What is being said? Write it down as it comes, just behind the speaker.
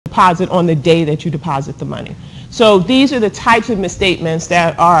deposit on the day that you deposit the money. So these are the types of misstatements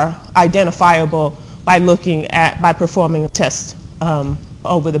that are identifiable by performing a test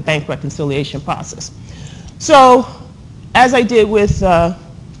over the bank reconciliation process. So as I did with the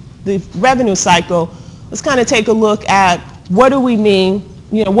revenue cycle, let's kind of take a look at what do we mean,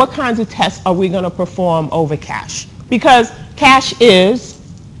 what kinds of tests are we going to perform over cash? Because cash is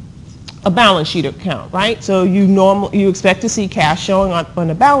a balance sheet account, right? So you expect to see cash showing up on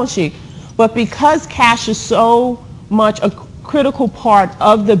the balance sheet, but because cash is so much a critical part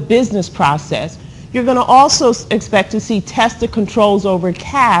of the business process, you're going to also expect to see tested controls over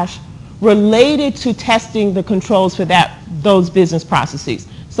cash related to testing the controls for those business processes,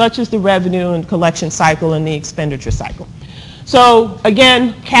 such as the revenue and collection cycle and the expenditure cycle. So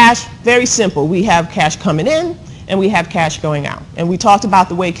again, cash, very simple. We have cash coming in and we have cash going out. And we talked about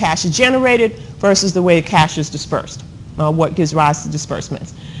the way cash is generated versus the way cash is dispersed, what gives rise to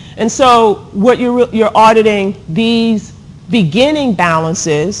disbursements. And so what you're auditing these beginning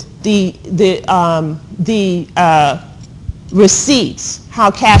balances, the receipts,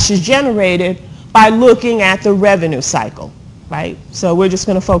 how cash is generated, by looking at the revenue cycle, right? So we're just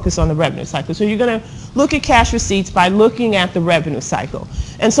going to focus on the revenue cycle. So you're going to look at cash receipts by looking at the revenue cycle.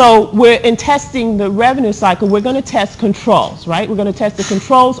 And so in testing the revenue cycle, we're going to test controls, right? We're going to test the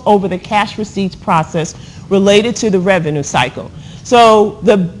controls over the cash receipts process related to the revenue cycle. So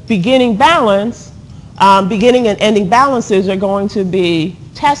the beginning balance, beginning and ending balances are going to be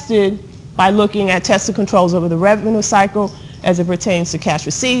tested by looking at tested controls over the revenue cycle as it pertains to cash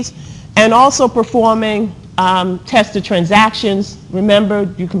receipts, and also performing tested transactions.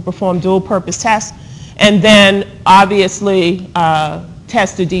 Remember, you can perform dual purpose tests, and then obviously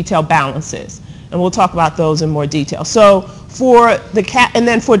test the detailed balances. And we'll talk about those in more detail. So for and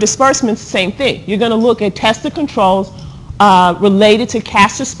then for disbursements, same thing. You're going to look at tested controls related to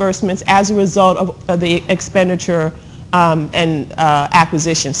cash disbursements as a result of the expenditure and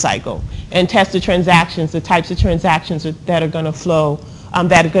acquisition cycle, and test the transactions, the types of transactions that are going to flow,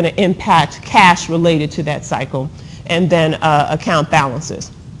 that are going to impact cash related to that cycle, and then account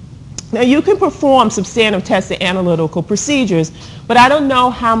balances. Now you can perform substantive tests and analytical procedures, but I don't know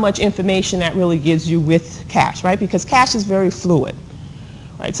how much information that really gives you with cash, right? Because cash is very fluid,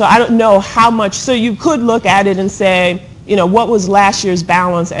 right? So I don't know how much, so you could look at it and say, what was last year's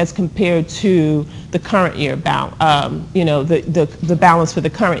balance as compared to the current year balance, the balance for the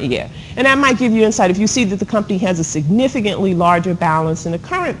current year. And that might give you insight. If you see that the company has a significantly larger balance in the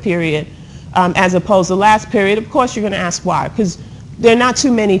current period as opposed to last period, of course you're going to ask why. Because there are not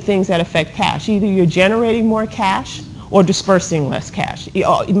too many things that affect cash. Either you're generating more cash or dispersing less cash.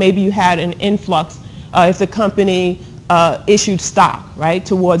 Maybe you had an influx if the company issued stock, right,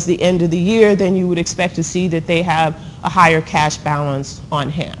 towards the end of the year, then you would expect to see that they have a higher cash balance on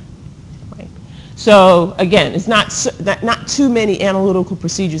hand. Right? So again, it's not too many analytical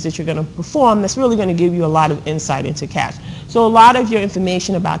procedures that you're going to perform that's really going to give you a lot of insight into cash. So a lot of your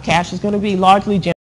information about cash is going to be largely